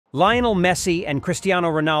Lionel Messi and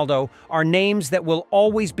Cristiano Ronaldo are names that will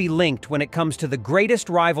always be linked when it comes to the greatest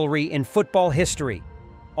rivalry in football history.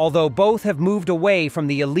 Although both have moved away from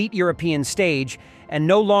the elite European stage and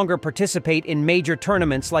no longer participate in major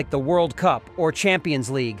tournaments like the World Cup or Champions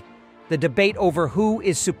League, the debate over who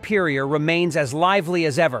is superior remains as lively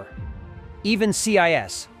as ever. Even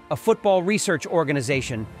CIS, a football research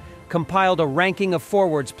organization, compiled a ranking of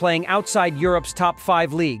forwards playing outside Europe's top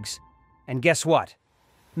 5 leagues. And guess what?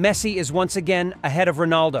 Messi is once again ahead of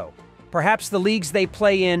Ronaldo. Perhaps the leagues they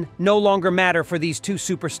play in no longer matter for these two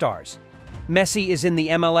superstars. Messi is in the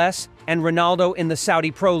MLS and Ronaldo in the Saudi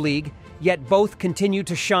Pro League, yet both continue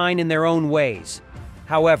to shine in their own ways.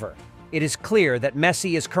 However, it is clear that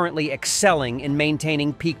Messi is currently excelling in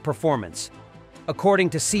maintaining peak performance.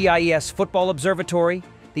 According to CIS Football Observatory,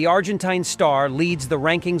 the Argentine star leads the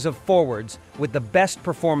rankings of forwards with the best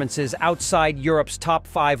performances outside Europe's top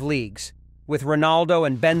 5 leagues, with Ronaldo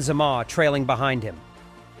and Benzema trailing behind him.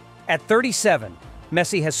 At 37,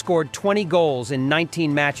 Messi has scored 20 goals in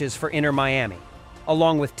 19 matches for Inter Miami,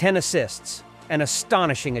 along with 10 assists, an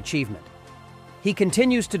astonishing achievement. He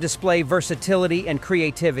continues to display versatility and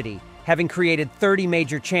creativity, having created 30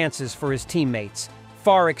 major chances for his teammates,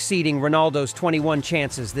 far exceeding Ronaldo's 21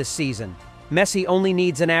 chances this season. Messi only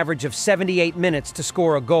needs an average of 78 minutes to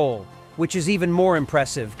score a goal, which is even more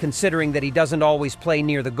impressive considering that he doesn't always play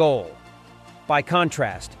near the goal. By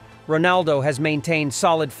contrast, Ronaldo has maintained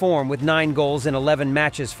solid form with 9 goals in 11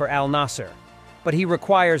 matches for Al Nassr, but he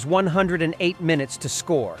requires 108 minutes to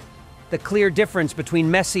score. The clear difference between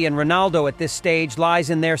Messi and Ronaldo at this stage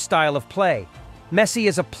lies in their style of play. Messi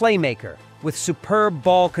is a playmaker with superb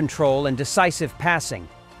ball control and decisive passing,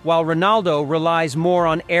 while Ronaldo relies more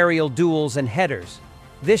on aerial duels and headers.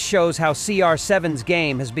 This shows how CR7's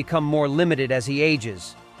game has become more limited as he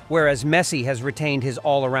ages, whereas Messi has retained his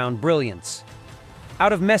all-around brilliance.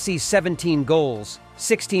 Out of Messi's 17 goals,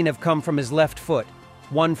 16 have come from his left foot,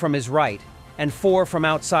 1 from his right, and 4 from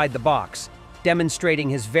outside the box, demonstrating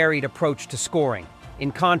his varied approach to scoring.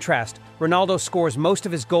 In contrast, Ronaldo scores most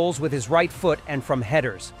of his goals with his right foot and from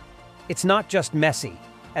headers. It's not just Messi,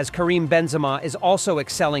 as Karim Benzema is also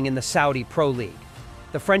excelling in the Saudi Pro League.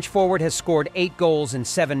 The French forward has scored 8 goals in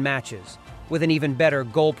 7 matches, with an even better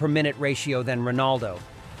goal-per-minute ratio than Ronaldo,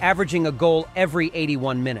 averaging a goal every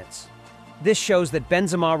 81 minutes. This shows that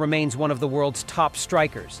Benzema remains one of the world's top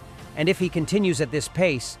strikers, and if he continues at this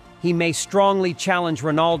pace, he may strongly challenge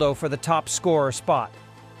Ronaldo for the top scorer spot.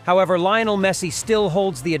 However, Lionel Messi still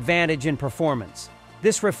holds the advantage in performance.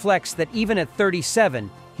 This reflects that even at 37,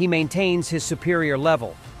 he maintains his superior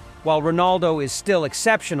level. While Ronaldo is still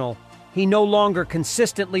exceptional, he no longer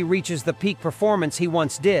consistently reaches the peak performance he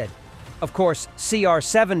once did. Of course,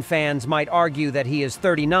 CR7 fans might argue that he is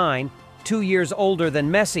 39, 2 years older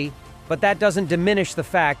than Messi, but that doesn't diminish the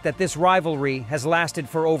fact that this rivalry has lasted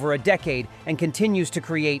for over a decade and continues to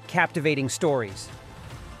create captivating stories.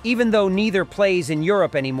 Even though neither plays in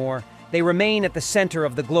Europe anymore, they remain at the center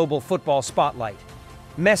of the global football spotlight.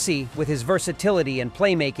 Messi, with his versatility and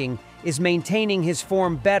playmaking, is maintaining his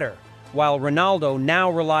form better, while Ronaldo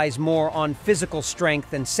now relies more on physical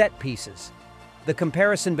strength and set pieces. The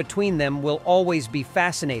comparison between them will always be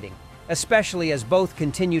fascinating, especially as both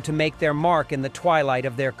continue to make their mark in the twilight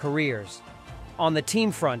of their careers. On the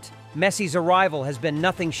team front, Messi's arrival has been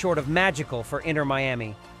nothing short of magical for Inter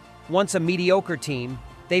Miami. Once a mediocre team,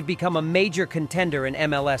 they've become a major contender in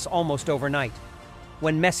MLS almost overnight.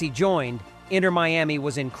 When Messi joined, Inter Miami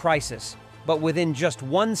was in crisis, but within just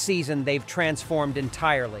 1 season they've transformed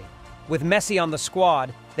entirely. With Messi on the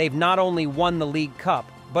squad, they've not only won the League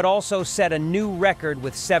Cup, but also set a new record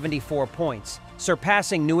with 74 points,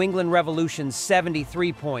 surpassing New England Revolution's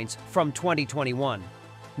 73 points from 2021.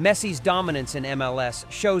 Messi's dominance in MLS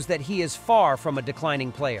shows that he is far from a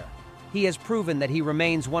declining player. He has proven that he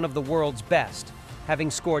remains one of the world's best, having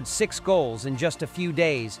scored 6 goals in just a few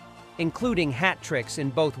days, including hat tricks in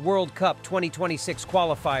both World Cup 2026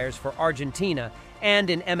 qualifiers for Argentina and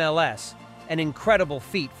in MLS, an incredible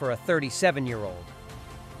feat for a 37-year-old.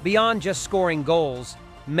 Beyond just scoring goals,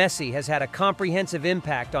 Messi has had a comprehensive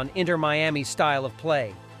impact on Inter Miami's style of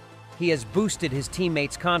play. He has boosted his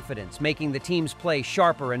teammates' confidence, making the team's play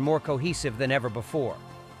sharper and more cohesive than ever before.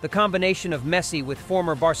 The combination of Messi with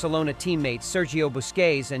former Barcelona teammates Sergio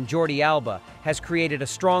Busquets and Jordi Alba has created a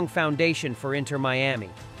strong foundation for Inter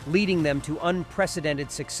Miami, leading them to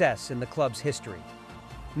unprecedented success in the club's history.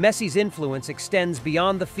 Messi's influence extends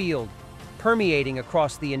beyond the field, permeating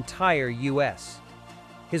across the entire U.S.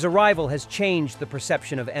 His arrival has changed the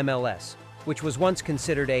perception of MLS, which was once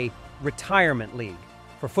considered a retirement league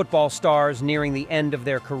for football stars nearing the end of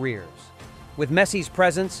their careers. With Messi's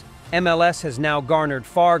presence, MLS has now garnered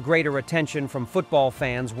far greater attention from football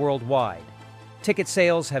fans worldwide. Ticket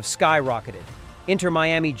sales have skyrocketed. Inter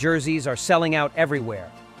Miami jerseys are selling out everywhere,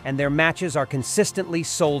 and their matches are consistently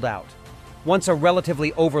sold out. Once a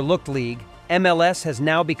relatively overlooked league, MLS has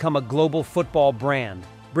now become a global football brand,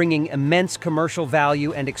 bringing immense commercial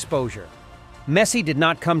value and exposure. Messi did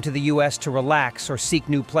not come to the US to relax or seek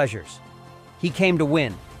new pleasures. He came to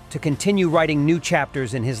win, to continue writing new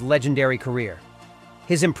chapters in his legendary career.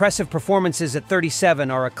 His impressive performances at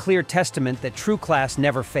 37 are a clear testament that true class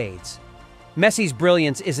never fades. Messi's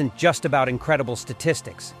brilliance isn't just about incredible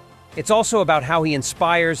statistics. It's also about how he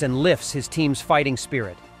inspires and lifts his team's fighting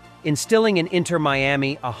spirit, instilling in Inter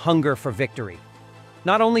Miami a hunger for victory.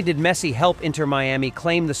 Not only did Messi help Inter Miami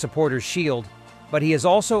claim the Supporters' Shield, but he has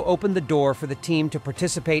also opened the door for the team to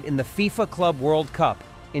participate in the FIFA Club World Cup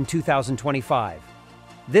in 2025.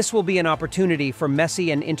 This will be an opportunity for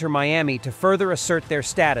Messi and Inter Miami to further assert their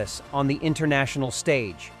status on the international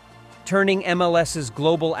stage, turning MLS's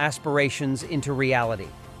global aspirations into reality.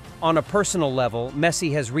 On a personal level,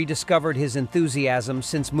 Messi has rediscovered his enthusiasm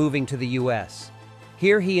since moving to the US.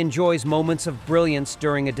 Here he enjoys moments of brilliance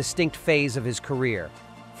during a distinct phase of his career.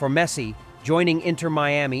 For Messi, joining Inter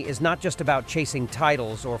Miami is not just about chasing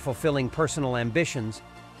titles or fulfilling personal ambitions,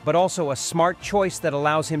 but also a smart choice that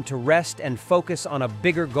allows him to rest and focus on a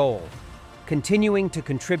bigger goal, continuing to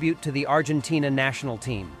contribute to the Argentina national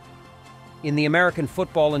team. In the American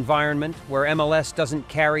football environment, where MLS doesn't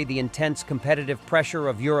carry the intense competitive pressure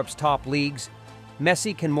of Europe's top leagues,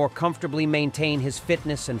 Messi can more comfortably maintain his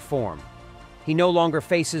fitness and form. He no longer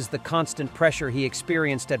faces the constant pressure he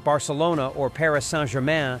experienced at Barcelona or Paris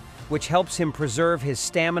Saint-Germain, which helps him preserve his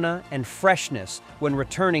stamina and freshness when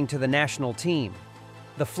returning to the national team.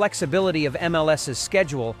 The flexibility of MLS's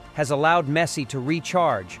schedule has allowed Messi to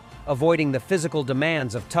recharge, avoiding the physical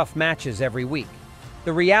demands of tough matches every week.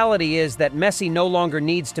 The reality is that Messi no longer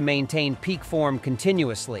needs to maintain peak form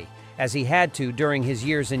continuously, as he had to during his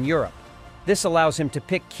years in Europe. This allows him to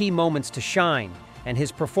pick key moments to shine, and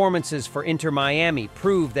his performances for Inter Miami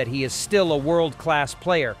prove that he is still a world-class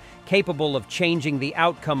player, capable of changing the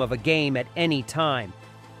outcome of a game at any time.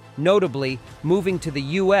 Notably, moving to the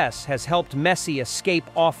US has helped Messi escape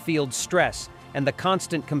off-field stress and the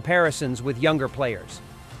constant comparisons with younger players.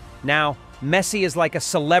 Now, Messi is like a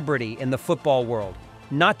celebrity in the football world,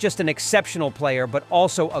 not just an exceptional player, but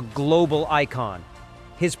also a global icon.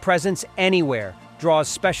 His presence anywhere draws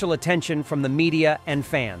special attention from the media and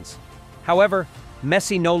fans. However,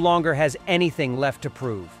 Messi no longer has anything left to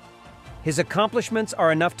prove. His accomplishments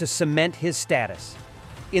are enough to cement his status.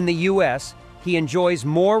 In the US, he enjoys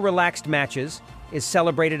more relaxed matches, is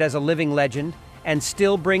celebrated as a living legend, and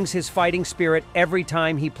still brings his fighting spirit every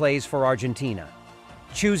time he plays for Argentina.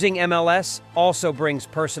 Choosing MLS also brings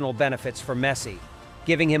personal benefits for Messi,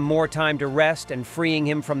 giving him more time to rest and freeing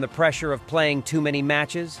him from the pressure of playing too many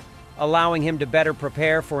matches, allowing him to better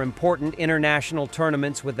prepare for important international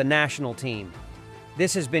tournaments with the national team.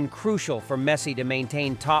 This has been crucial for Messi to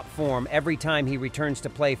maintain top form every time he returns to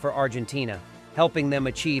play for Argentina, helping them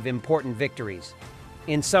achieve important victories.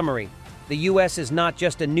 In summary, the US is not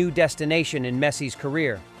just a new destination in Messi's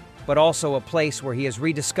career, but also a place where he has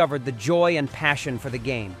rediscovered the joy and passion for the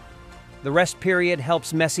game. The rest period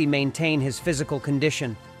helps Messi maintain his physical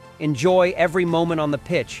condition, enjoy every moment on the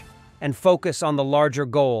pitch, and focus on the larger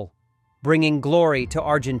goal, bringing glory to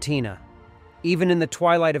Argentina. Even in the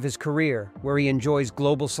twilight of his career, where he enjoys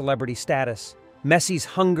global celebrity status, Messi's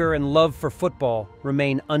hunger and love for football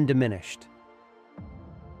remain undiminished.